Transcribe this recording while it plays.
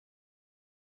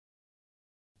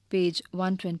Page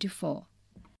 124.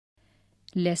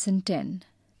 Lesson 10.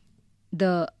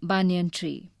 The Banyan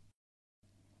Tree.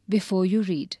 Before you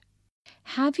read,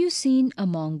 have you seen a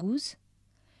mongoose?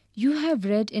 You have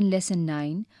read in Lesson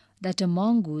 9 that a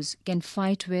mongoose can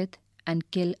fight with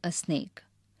and kill a snake.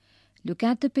 Look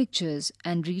at the pictures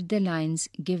and read the lines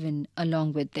given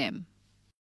along with them.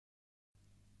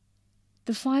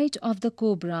 The fight of the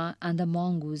cobra and the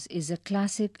mongoose is a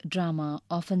classic drama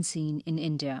often seen in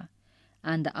India,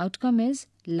 and the outcome is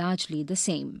largely the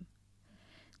same.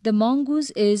 The mongoose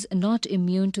is not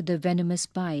immune to the venomous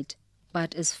bite,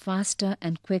 but is faster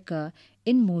and quicker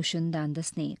in motion than the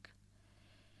snake.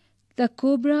 The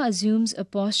cobra assumes a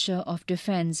posture of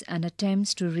defense and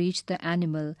attempts to reach the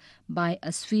animal by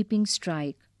a sweeping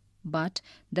strike, but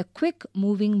the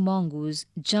quick-moving mongoose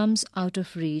jumps out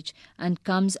of reach and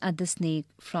comes at the snake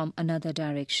from another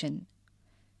direction,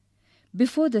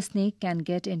 before the snake can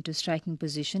get into striking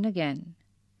position again.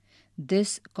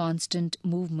 This constant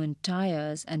movement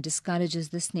tires and discourages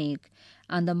the snake,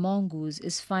 and the mongoose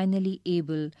is finally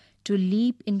able to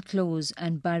leap in close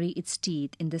and bury its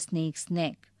teeth in the snake's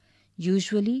neck,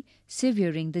 usually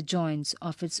severing the joints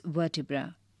of its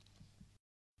vertebra.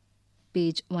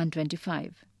 Page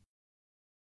 125.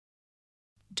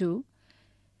 2.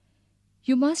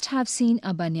 You must have seen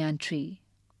a banyan tree.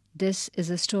 This is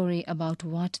a story about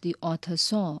what the author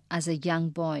saw as a young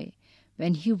boy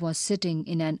when he was sitting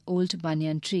in an old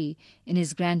banyan tree in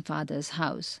his grandfather's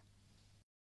house.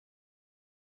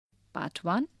 Part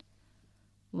 1.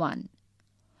 1.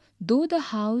 Though the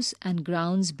house and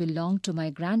grounds belonged to my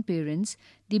grandparents,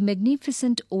 the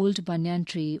magnificent old banyan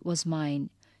tree was mine,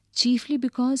 chiefly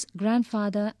because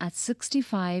grandfather at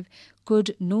 65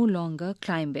 could no longer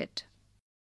climb it.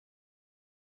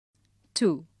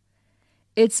 2.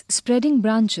 Its spreading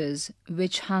branches,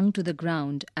 which hung to the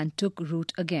ground and took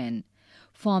root again,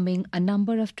 forming a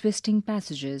number of twisting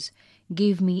passages,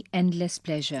 gave me endless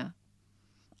pleasure.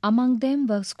 Among them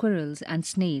were squirrels and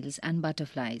snails and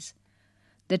butterflies.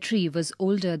 The tree was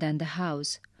older than the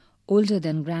house, older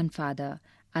than grandfather,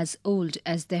 as old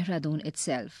as Dehradun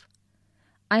itself.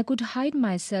 I could hide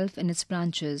myself in its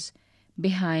branches,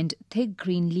 behind thick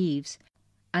green leaves,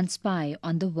 and spy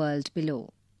on the world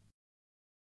below.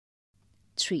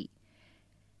 3.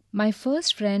 My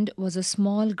first friend was a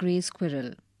small grey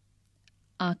squirrel.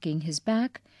 Arching his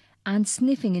back and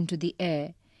sniffing into the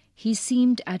air, he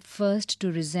seemed at first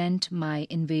to resent my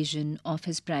invasion of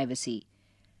his privacy.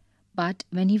 But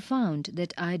when he found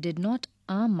that I did not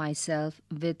arm myself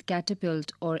with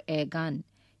catapult or air gun,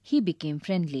 he became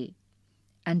friendly.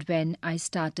 And when I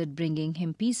started bringing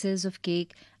him pieces of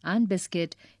cake and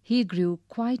biscuit, he grew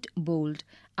quite bold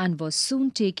and was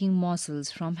soon taking morsels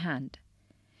from hand.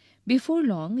 Before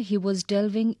long, he was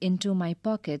delving into my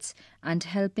pockets and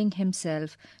helping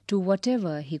himself to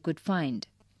whatever he could find.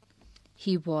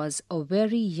 He was a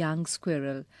very young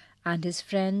squirrel, and his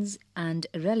friends and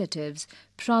relatives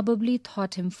probably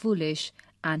thought him foolish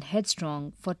and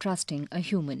headstrong for trusting a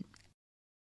human.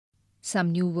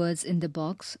 Some new words in the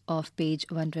box of page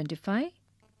 125.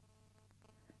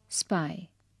 Spy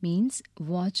means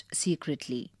watch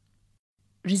secretly.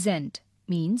 Resent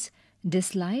means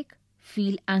dislike,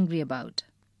 feel angry about.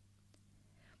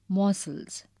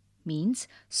 Morsels means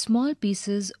small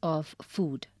pieces of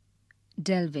food.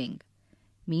 Delving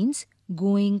means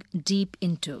going deep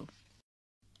into.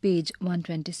 Page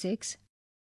 126.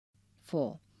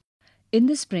 4. In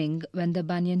the spring, when the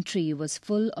banyan tree was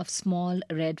full of small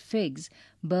red figs,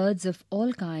 birds of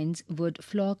all kinds would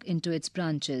flock into its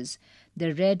branches,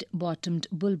 the red-bottomed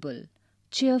bulbul,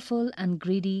 cheerful and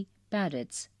greedy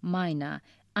parrots, myna,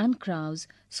 and crows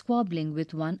squabbling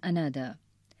with one another.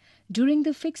 During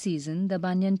the fig season, the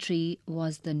banyan tree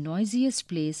was the noisiest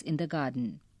place in the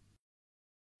garden.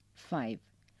 5.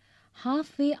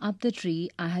 Halfway up the tree,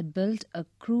 I had built a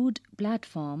crude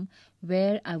platform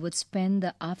where I would spend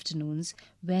the afternoons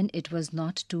when it was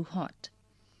not too hot.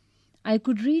 I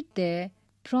could read there,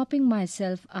 propping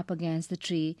myself up against the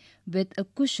tree with a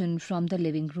cushion from the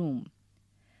living room.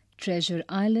 Treasure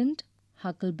Island,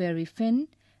 Huckleberry Finn,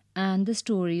 and the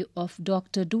story of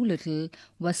Dr. Dolittle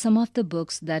were some of the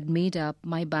books that made up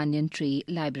my banyan tree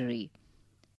library.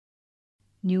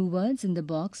 New words in the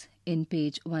box in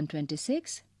page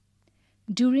 126.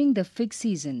 During the fig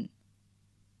season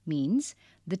means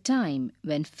the time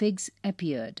when figs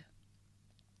appeared.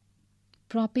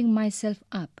 Propping myself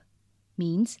up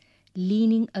means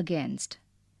leaning against.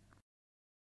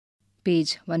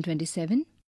 Page 127.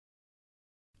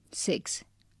 6.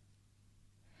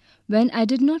 When I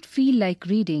did not feel like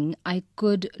reading, I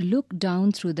could look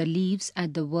down through the leaves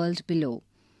at the world below.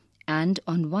 And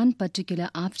on one particular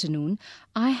afternoon,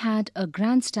 I had a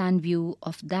grandstand view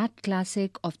of that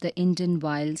classic of the Indian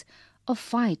wilds, a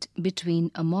fight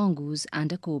between a mongoose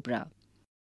and a cobra.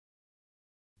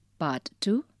 Part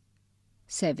 2.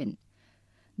 7.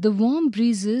 The warm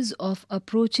breezes of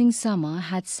approaching summer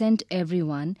had sent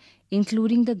everyone,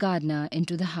 including the gardener,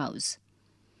 into the house.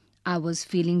 I was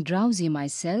feeling drowsy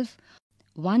myself,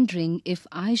 wondering if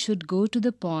I should go to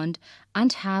the pond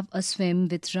and have a swim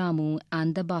with Ramu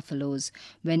and the buffaloes,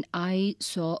 when I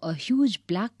saw a huge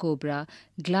black cobra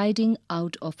gliding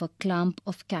out of a clump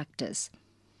of cactus.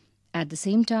 At the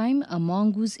same time, a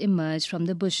mongoose emerged from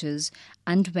the bushes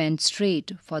and went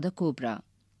straight for the cobra.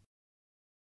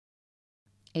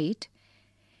 8.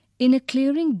 In a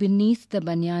clearing beneath the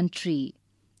banyan tree,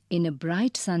 in a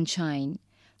bright sunshine,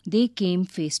 they came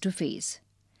face to face.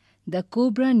 The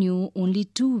cobra knew only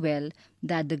too well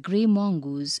that the grey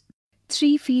mongoose,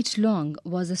 3 feet long,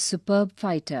 was a superb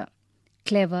fighter,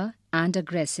 clever and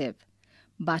aggressive.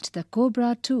 But the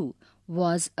cobra too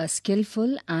was a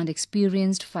skillful and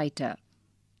experienced fighter.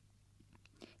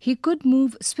 He could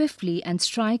move swiftly and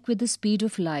strike with the speed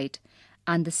of light,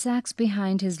 and the sacs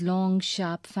behind his long,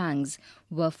 sharp fangs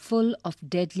were full of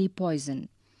deadly poison.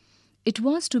 It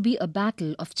was to be a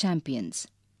battle of champions.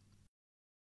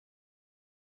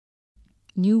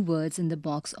 New words in the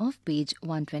box of page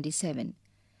 127.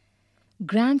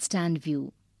 Grandstand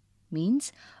view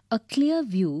means a clear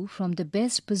view from the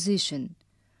best position.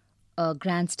 A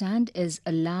grandstand is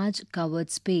a large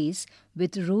covered space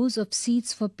with rows of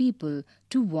seats for people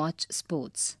to watch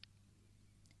sports.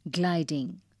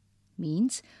 Gliding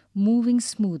means moving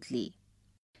smoothly.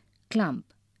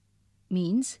 Clump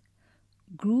means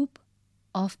group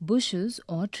of bushes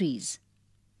or trees.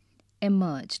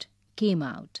 Emerged, came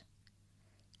out.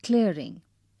 Clearing,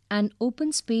 an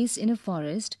open space in a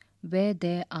forest where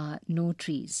there are no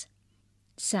trees.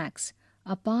 Sacs,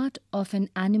 a part of an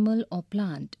animal or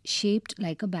plant shaped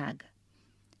like a bag.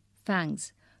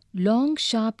 Fangs, long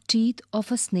sharp teeth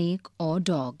of a snake or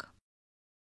dog.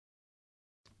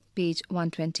 Page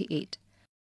 128.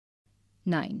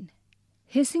 9.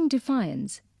 Hissing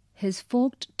defiance, his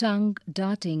forked tongue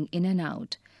darting in and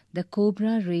out, the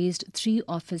cobra raised 3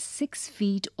 of his 6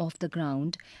 feet off the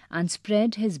ground and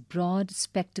spread his broad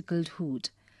spectacled hood.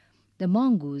 The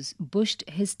mongoose bushed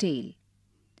his tail.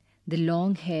 The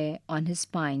long hair on his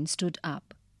spine stood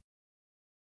up.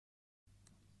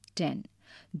 10.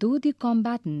 Though the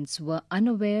combatants were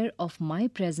unaware of my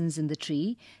presence in the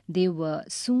tree, they were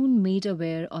soon made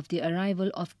aware of the arrival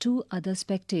of 2 other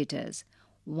spectators.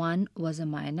 One was a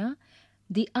myna,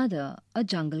 the other a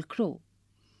jungle crow.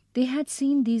 They had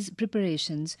seen these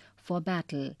preparations for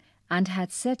battle and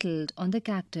had settled on the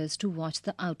cactus to watch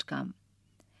the outcome.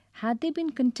 Had they been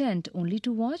content only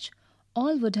to watch,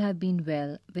 all would have been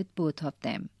well with both of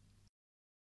them.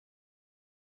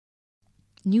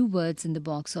 New words in the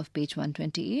box of page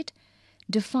 128.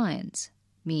 Defiance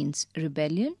means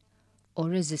rebellion or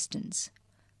resistance.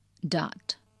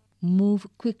 Dart, move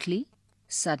quickly,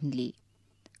 suddenly.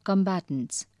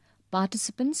 Combatants,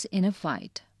 participants in a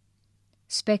fight.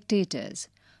 Spectators,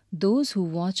 those who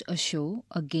watch a show,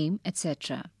 a game,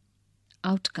 etc.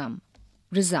 Outcome,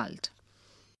 result.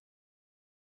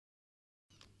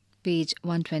 Page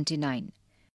 129.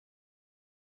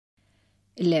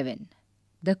 11.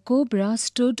 The cobra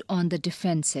stood on the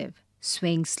defensive,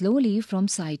 swaying slowly from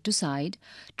side to side,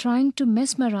 trying to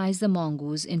mesmerize the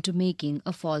mongoose into making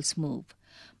a false move.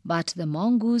 But the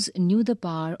mongoose knew the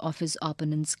power of his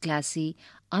opponent's glassy,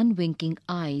 unwinking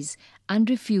eyes and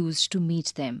refused to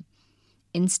meet them.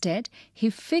 Instead, he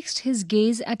fixed his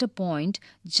gaze at a point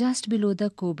just below the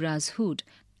cobra's hood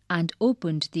and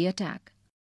opened the attack.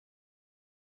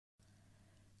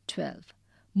 12.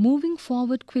 Moving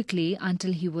forward quickly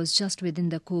until he was just within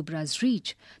the cobra's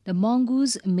reach, the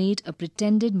mongoose made a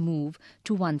pretended move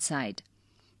to one side.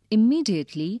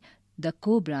 Immediately, the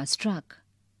cobra struck.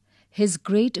 His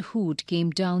great hood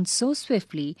came down so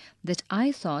swiftly that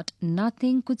I thought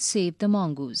nothing could save the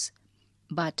mongoose.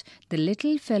 But the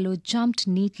little fellow jumped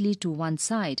neatly to one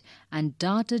side and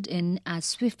darted in as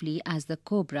swiftly as the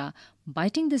cobra,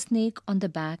 biting the snake on the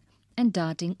back and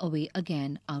darting away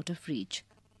again out of reach.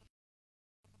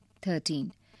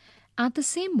 13. At the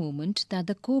same moment that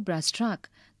the cobra struck,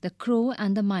 the crow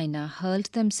and the myna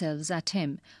hurled themselves at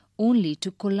him, only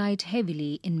to collide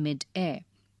heavily in mid-air.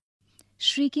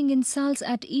 Shrieking insults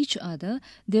at each other,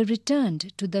 they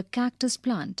returned to the cactus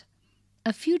plant.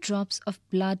 A few drops of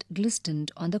blood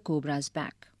glistened on the cobra's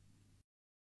back.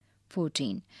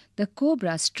 14. The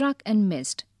cobra struck and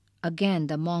missed. Again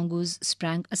the mongoose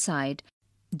sprang aside,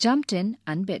 jumped in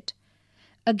and bit.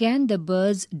 Again the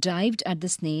birds dived at the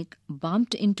snake,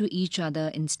 bumped into each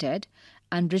other instead,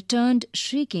 and returned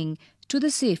shrieking to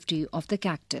the safety of the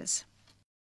cactus.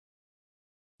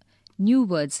 New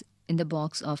words in the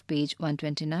box of page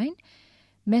 129.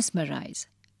 Mesmerize.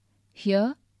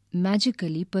 Here,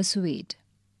 magically persuade.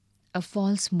 A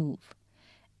false move.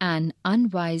 An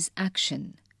unwise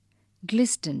action.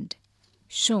 Glistened.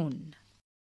 Shone.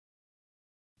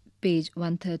 Page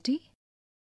 130.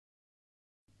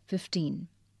 15.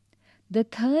 The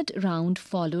third round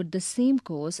followed the same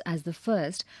course as the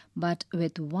first, but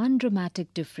with one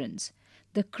dramatic difference.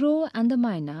 The crow and the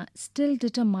myna, still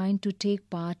determined to take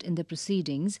part in the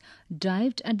proceedings,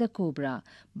 dived at the cobra,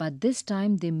 but this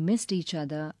time they missed each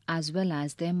other as well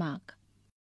as their mark.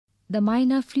 The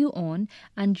myna flew on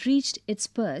and reached its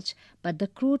perch, but the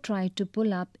crow tried to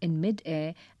pull up in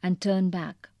mid-air and turn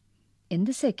back. In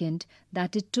the second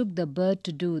that it took the bird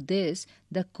to do this,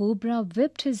 the cobra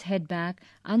whipped his head back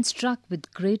and struck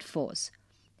with great force,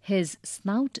 his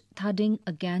snout thudding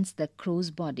against the crow's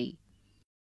body.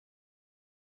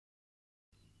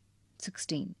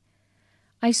 16.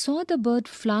 I saw the bird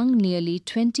flung nearly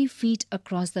 20 feet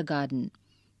across the garden.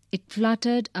 It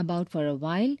fluttered about for a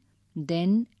while,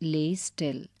 then lay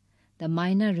still. The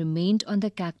myna remained on the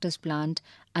cactus plant,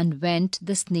 and went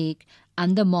the snake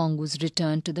and the mongoose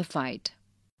returned to the fight.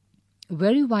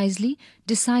 Very wisely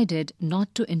decided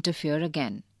not to interfere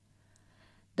again.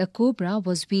 The cobra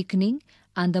was weakening,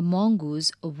 and the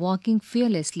mongoose, walking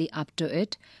fearlessly up to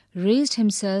it, raised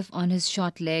himself on his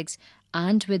short legs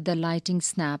and with the lightning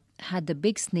snap had the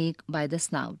big snake by the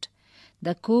snout.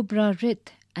 The cobra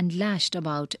writhed and lashed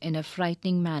about in a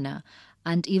frightening manner,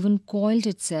 and even coiled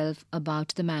itself about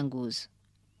the mongoose.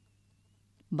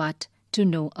 But to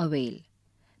no avail.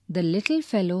 The little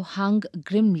fellow hung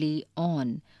grimly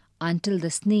on until the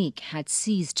snake had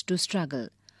ceased to struggle.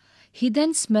 He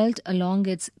then smelt along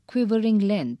its quivering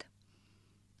length,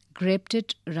 gripped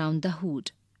it round the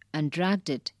hood, and dragged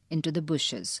it into the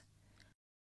bushes.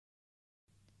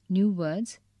 New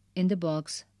words in the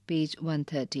box, page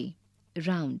 130.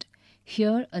 Round.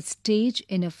 Here a stage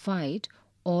in a fight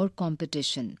or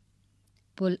competition.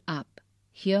 Pull up.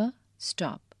 Here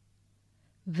stop.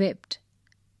 Whipped.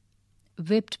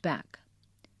 Whipped back.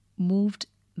 Moved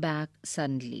back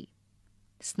suddenly.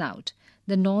 Snout.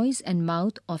 The noise and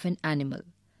mouth of an animal.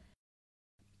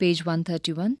 Page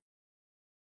 131.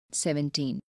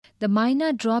 17. The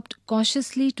myna dropped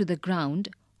cautiously to the ground,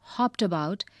 hopped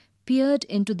about, peered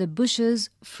into the bushes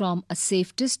from a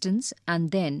safe distance,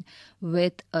 and then,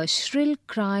 with a shrill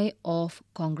cry of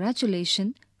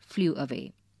congratulation, flew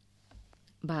away.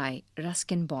 By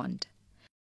Ruskin Bond.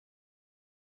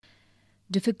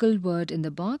 Difficult word in the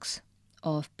box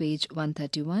of page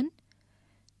 131.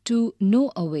 To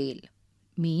no avail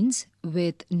means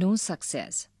with no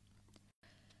success.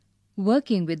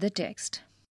 Working with the text.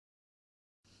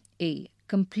 A.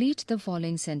 Complete the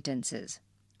following sentences.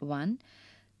 1.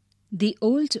 The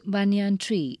old banyan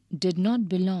tree did not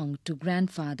belong to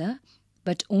grandfather,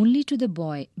 but only to the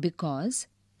boy because.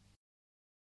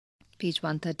 Page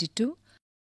 132.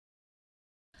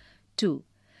 2.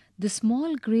 The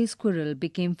small grey squirrel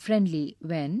became friendly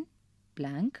when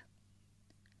blank.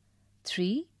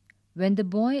 3. When the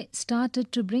boy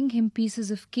started to bring him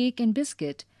pieces of cake and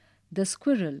biscuit, the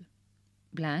squirrel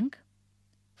blank.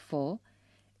 4.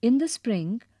 In the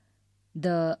spring,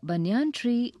 the banyan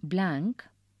tree blank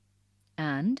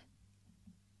and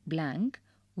blank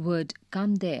would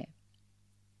come there.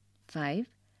 5.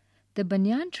 The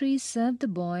banyan tree served the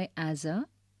boy as a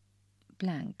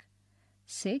blank.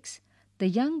 6. The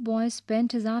young boy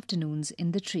spent his afternoons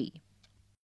in the tree.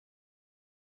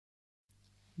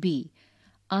 B.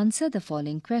 Answer the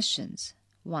following questions.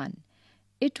 1.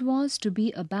 It was to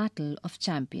be a battle of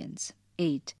champions.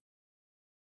 8.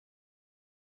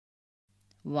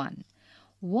 1.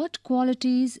 What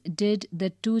qualities did the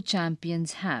two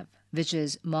champions have, which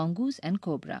is mongoose and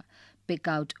cobra? Pick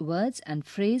out words and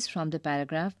phrase from the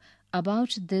paragraph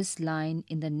about this line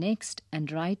in the next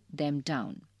and write them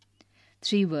down.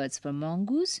 3 words for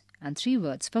mongoose and 3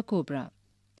 words for cobra.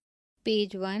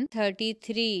 Page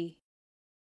 133.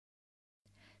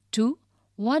 2.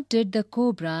 What did the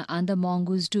cobra and the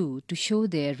mongoose do to show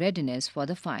their readiness for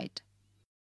the fight?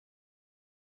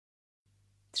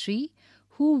 3.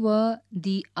 Who were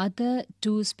the other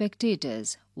 2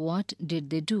 spectators? What did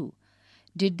they do?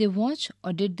 Did they watch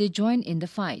or did they join in the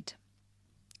fight?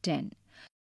 10.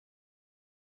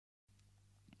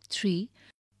 3.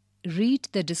 Read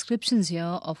the descriptions here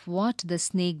of what the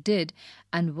snake did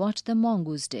and what the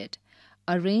mongoose did.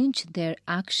 Arrange their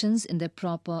actions in the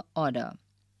proper order.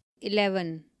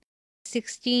 11.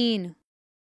 16.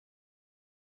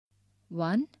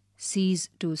 1. Ceased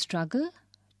to struggle.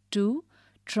 2.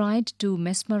 Tried to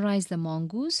mesmerize the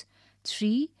mongoose.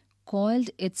 3. Coiled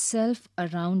itself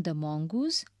around the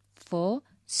mongoose. 4.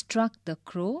 Struck the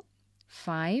crow.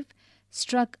 5.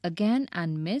 Struck again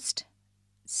and missed.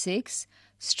 6.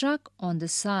 Struck on the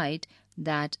side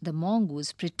that the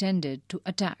mongoose pretended to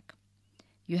attack.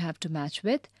 You have to match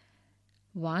with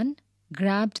 1.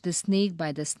 Grabbed the snake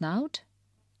by the snout.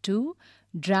 2.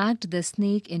 Dragged the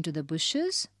snake into the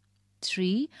bushes.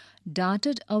 3.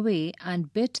 Darted away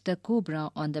and bit the cobra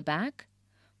on the back.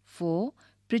 4.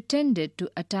 Pretended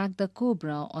to attack the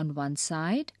cobra on one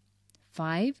side.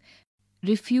 5.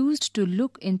 Refused to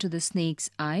look into the snake's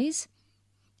eyes.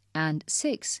 And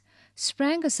 6.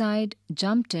 Sprang aside,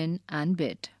 jumped in and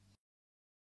bit.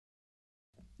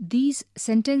 These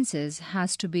sentences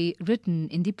has to be written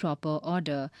in the proper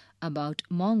order about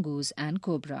mongoose and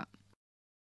cobra.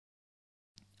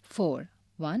 4.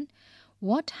 1.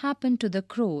 What happened to the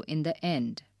crow in the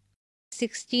end?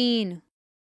 16.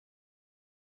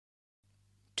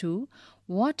 2.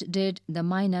 What did the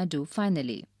myna do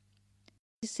finally?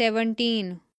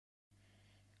 17.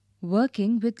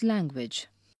 Working with language.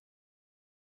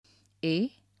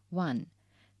 A. 1.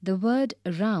 The word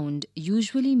round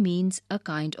usually means a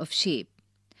kind of shape.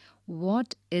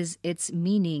 What is its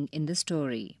meaning in the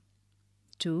story?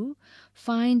 2.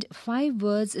 Find 5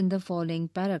 words in the following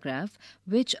paragraph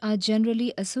which are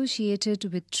generally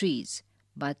associated with trees,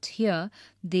 but here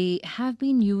they have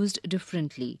been used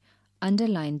differently.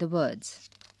 Underline the words.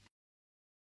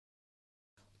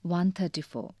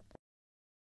 134.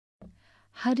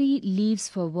 Hari leaves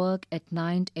for work at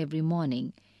 9 every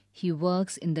morning. He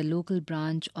works in the local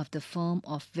branch of the firm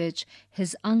of which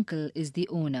his uncle is the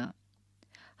owner.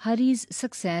 Hari's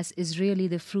success is really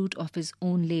the fruit of his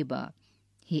own labor.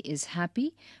 He is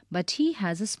happy, but he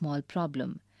has a small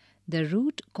problem. The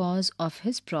root cause of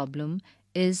his problem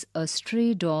is a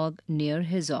stray dog near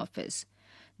his office.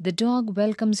 The dog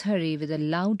welcomes Hari with a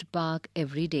loud bark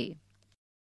every day.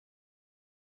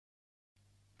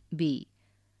 B.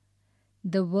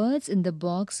 The words in the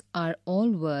box are all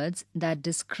words that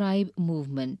describe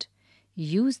movement.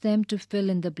 Use them to fill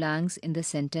in the blanks in the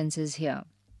sentences here.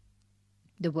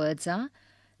 The words are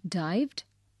dived,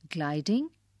 gliding,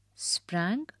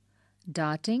 sprang,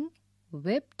 darting,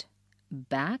 whipped,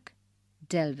 back,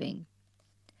 delving.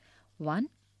 1.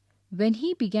 When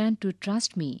he began to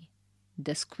trust me,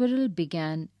 the squirrel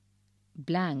began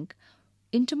blank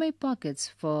into my pockets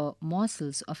for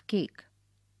morsels of cake.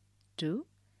 2.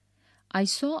 I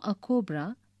saw a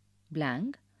cobra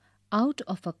blank out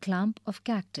of a clump of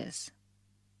cactus.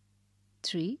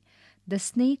 3. The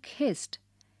snake hissed,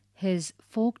 his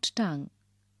forked tongue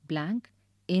blank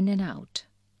in and out.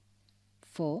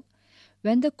 4.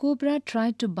 When the cobra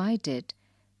tried to bite it,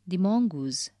 the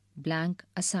mongoose blank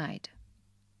aside.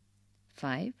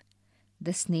 5.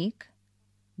 The snake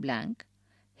blank,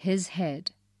 his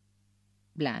head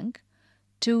blank,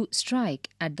 to strike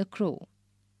at the crow.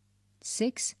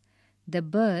 6. The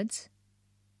birds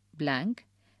blank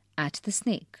at the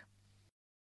snake.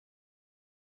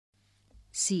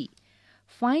 C.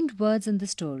 Find words in the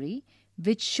story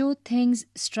which show things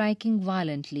striking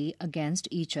violently against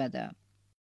each other.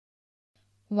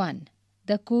 1.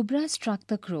 The cobra struck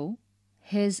the crow,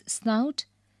 his snout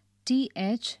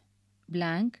th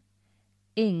blank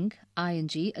ing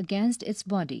against its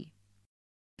body.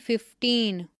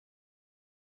 15.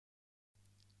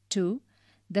 2.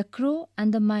 The crow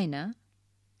and the myna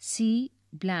C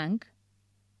blank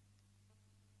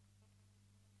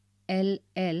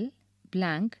LL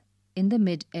blank in the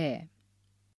mid-air.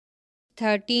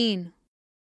 13.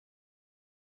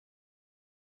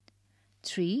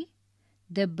 3.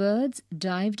 The birds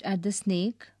dived at the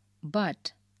snake,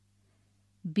 but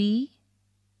B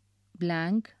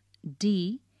blank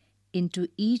D into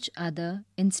each other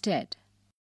instead.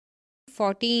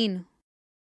 14.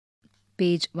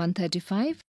 Page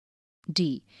 135.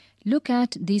 D. Look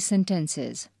at these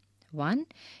sentences. 1.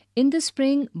 In the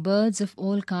spring, birds of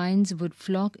all kinds would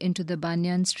flock into the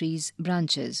banyan tree's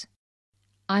branches.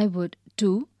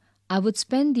 2. I would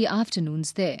spend the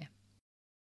afternoons there.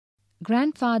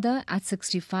 Grandfather at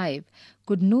 65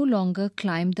 could no longer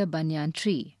climb the banyan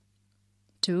tree.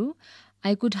 2.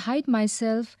 I could hide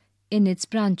myself in its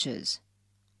branches.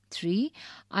 3.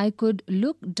 I could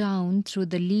look down through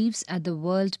the leaves at the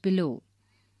world below.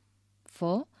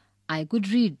 4. I could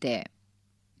read there.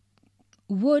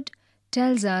 Would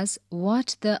tells us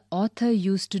what the author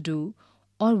used to do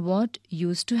or what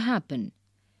used to happen.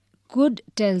 Could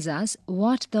tells us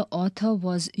what the author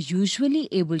was usually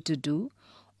able to do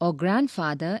or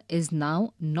grandfather is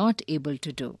now not able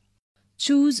to do.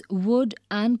 Choose would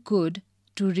and could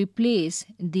to replace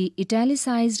the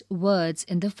italicized words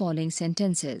in the following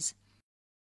sentences.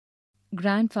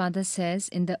 Grandfather says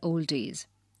in the old days.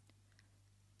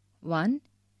 1.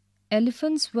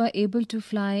 Elephants were able to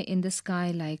fly in the sky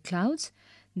like clouds.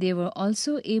 They were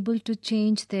also able to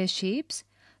change their shapes.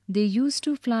 They used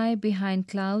to fly behind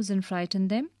clouds and frighten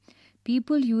them.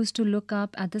 People used to look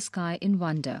up at the sky in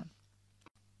wonder.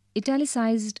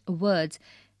 Italicized words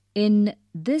in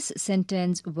this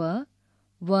sentence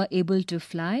were able to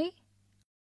fly.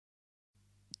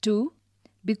 2.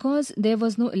 Because there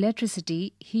was no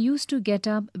electricity, he used to get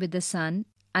up with the sun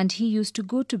and he used to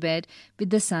go to bed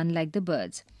with the sun like the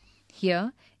birds.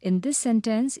 Here, in this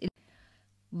sentence,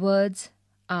 words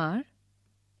are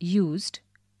used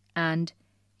and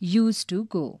used to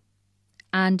go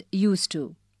and used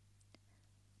to.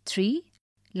 3.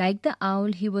 Like the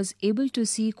owl, he was able to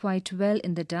see quite well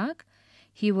in the dark.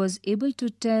 He was able to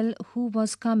tell who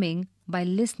was coming by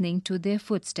listening to their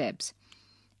footsteps.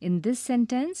 In this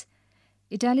sentence,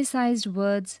 italicized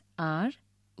words are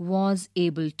was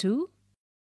able to.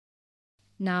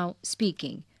 Now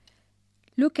speaking.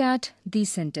 Look at these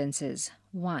sentences.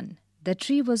 1. The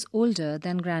tree was older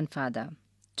than grandfather.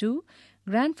 2.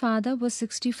 Grandfather was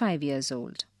 65 years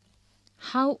old.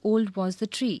 How old was the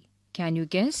tree? Can you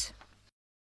guess?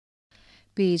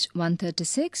 Page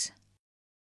 136.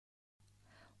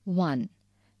 1.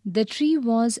 The tree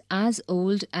was as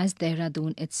old as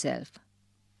Dehradun itself.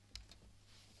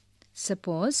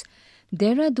 Suppose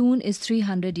Dehradun is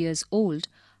 300 years old.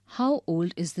 How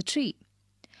old is the tree?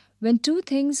 When two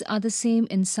things are the same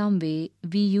in some way,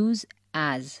 we use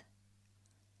as.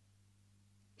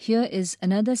 Here is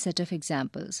another set of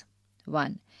examples.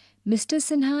 1. Mr.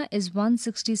 Sinha is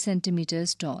 160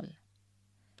 centimeters tall.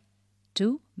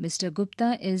 2. Mr.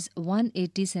 Gupta is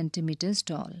 180 centimeters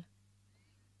tall.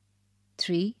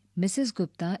 3. Mrs.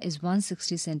 Gupta is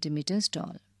 160 centimeters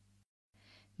tall.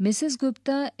 Mrs.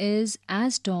 Gupta is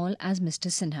as tall as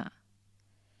Mr. Sinha.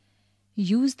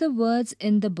 Use the words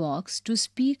in the box to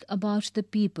speak about the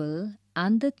people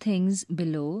and the things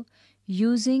below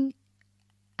using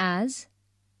as,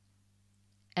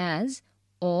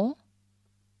 or,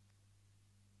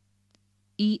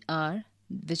 er,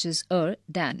 which is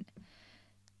than.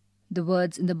 The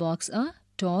words in the box are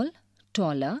tall,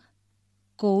 taller,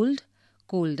 cold,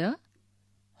 colder,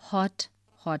 hot,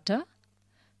 hotter,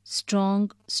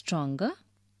 strong, stronger,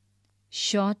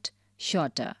 short,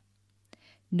 shorter.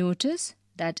 Notice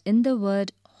that in the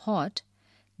word hot,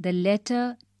 the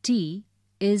letter T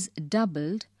is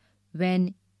doubled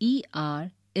when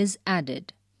ER is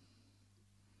added.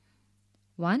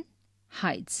 1.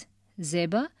 Heights.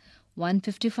 Zeba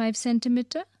 155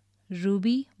 centimeter,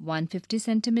 Ruby 150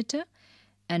 centimeter,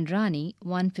 and Rani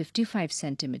 155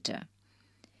 centimeter.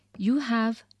 You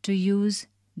have to use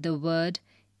the word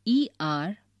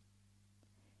ER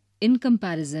in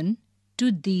comparison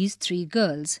to these three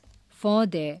girls for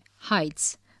their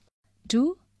heights.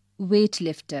 2.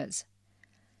 Weightlifters.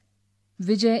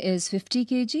 Vijay is 50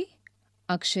 kg,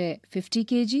 Akshay 50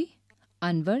 kg,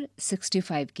 Anwar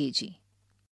 65 kg.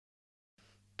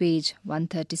 Page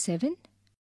 137.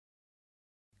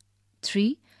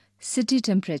 3. City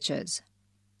temperatures.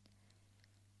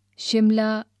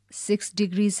 Shimla 6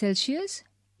 degrees Celsius,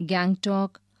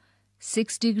 Gangtok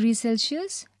 6 degrees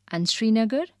Celsius, and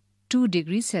Srinagar 2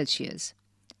 degrees Celsius.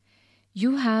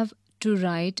 You have to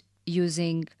write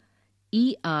using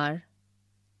ER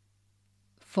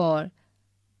for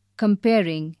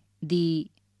comparing the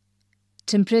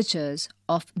temperatures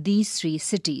of these three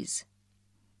cities.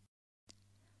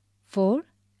 4.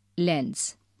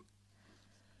 Lengths.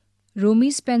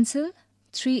 Rumi's pencil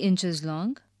 3 inches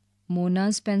long,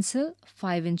 Mona's pencil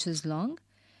 5 inches long,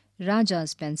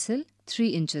 Raja's pencil 3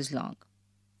 inches long.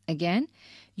 Again,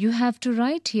 you have to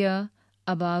write here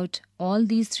about all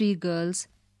these three girls'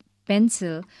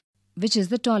 pencil, which is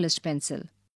the tallest pencil.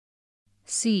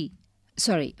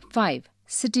 5.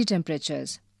 City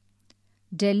temperatures.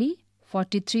 Delhi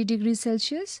 43 degrees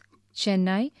Celsius,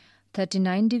 Chennai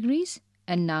 39 degrees,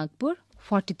 and Nagpur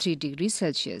 43 degrees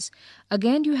Celsius.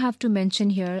 Again, you have to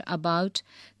mention here about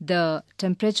the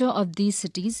temperature of these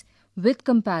cities with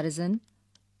comparison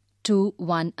to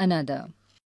one another.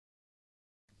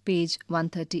 Page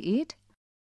 138.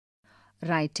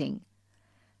 Writing.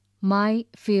 My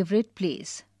favorite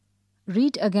place.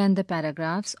 Read again the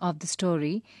paragraphs of the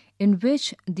story in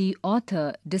which the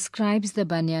author describes the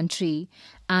banyan tree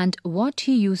and what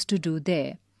he used to do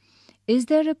there. Is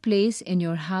there a place in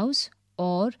your house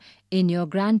or in your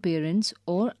grandparents'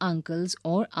 or uncles'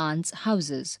 or aunts'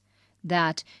 houses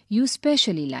that you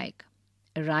specially like?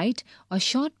 Write a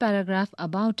short paragraph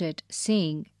about it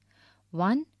saying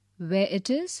 1. Where it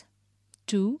is,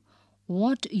 2.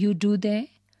 What you do there.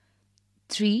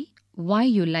 3. Why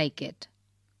you like it.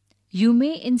 You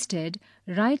may instead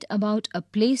write about a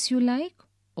place you like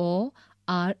or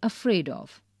are afraid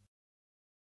of.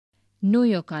 Know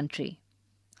your country.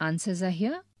 Answers are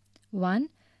here. 1.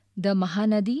 The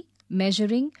Mahanadi,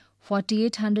 measuring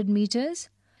 4,800 meters.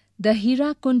 The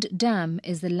Hirakund Dam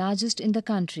is the largest in the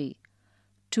country.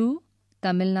 2.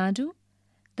 Tamil Nadu.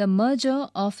 The merger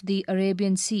of the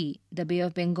Arabian Sea, the Bay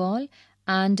of Bengal,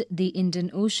 and the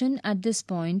Indian Ocean at this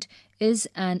point is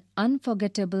an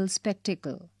unforgettable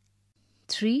spectacle.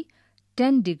 3.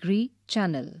 10-degree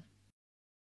channel.